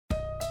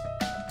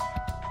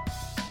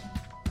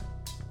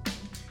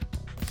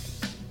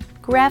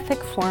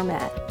Graphic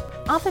format.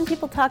 Often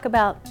people talk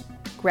about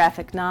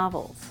graphic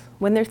novels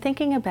when they're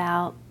thinking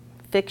about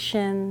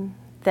fiction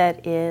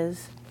that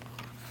is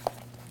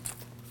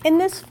in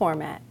this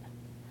format.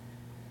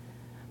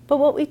 But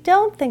what we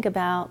don't think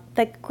about,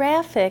 that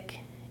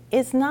graphic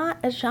is not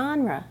a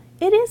genre.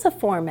 It is a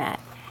format,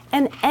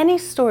 and any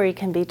story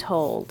can be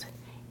told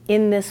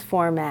in this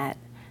format,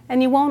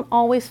 and you won't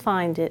always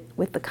find it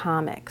with the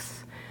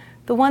comics.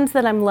 The ones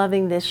that I'm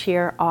loving this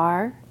year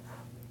are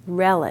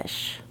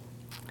Relish.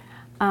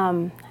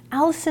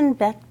 Alison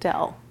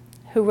Bechdel,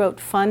 who wrote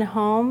Fun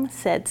Home,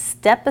 said,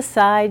 "Step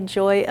aside,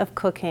 joy of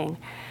cooking."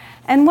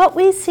 And what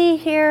we see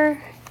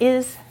here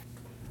is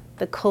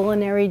the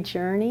culinary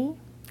journey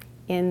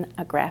in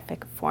a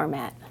graphic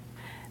format.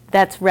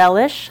 That's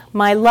Relish,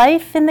 My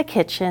Life in the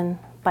Kitchen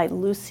by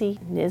Lucy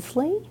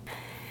Nisley.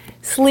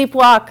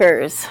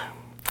 Sleepwalkers.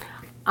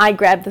 I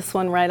grabbed this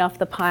one right off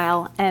the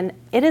pile, and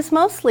it is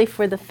mostly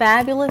for the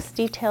fabulous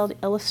detailed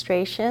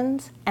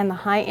illustrations and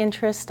the high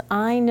interest.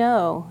 I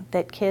know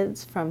that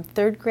kids from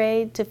 3rd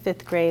grade to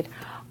 5th grade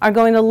are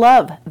going to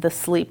love The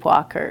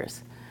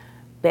Sleepwalkers.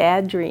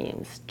 Bad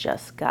Dreams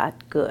Just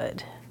Got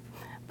Good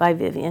by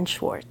Vivian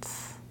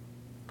Schwartz.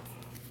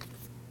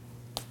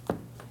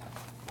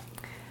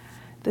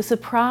 The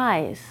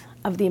surprise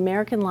of the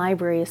American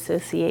Library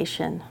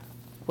Association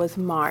was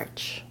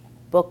March,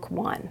 Book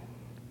 1.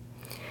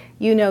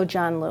 You know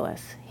John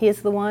Lewis. He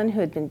is the one who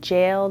had been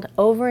jailed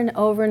over and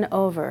over and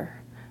over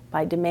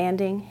by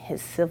demanding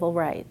his civil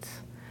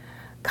rights.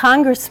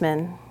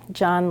 Congressman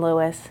John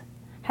Lewis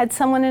had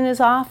someone in his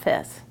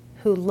office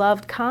who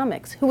loved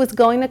comics, who was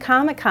going to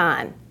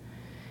Comic-Con,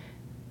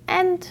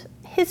 and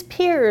his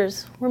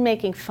peers were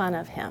making fun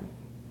of him.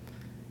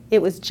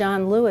 It was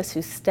John Lewis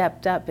who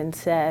stepped up and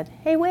said,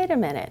 "Hey, wait a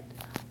minute,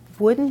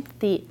 wouldn't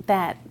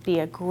that be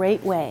a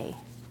great way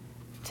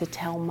to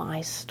tell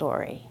my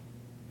story?"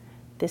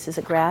 This is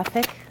a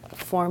graphic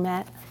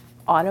format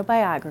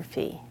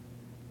autobiography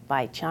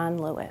by John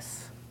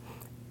Lewis.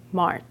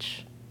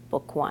 March,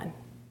 Book 1.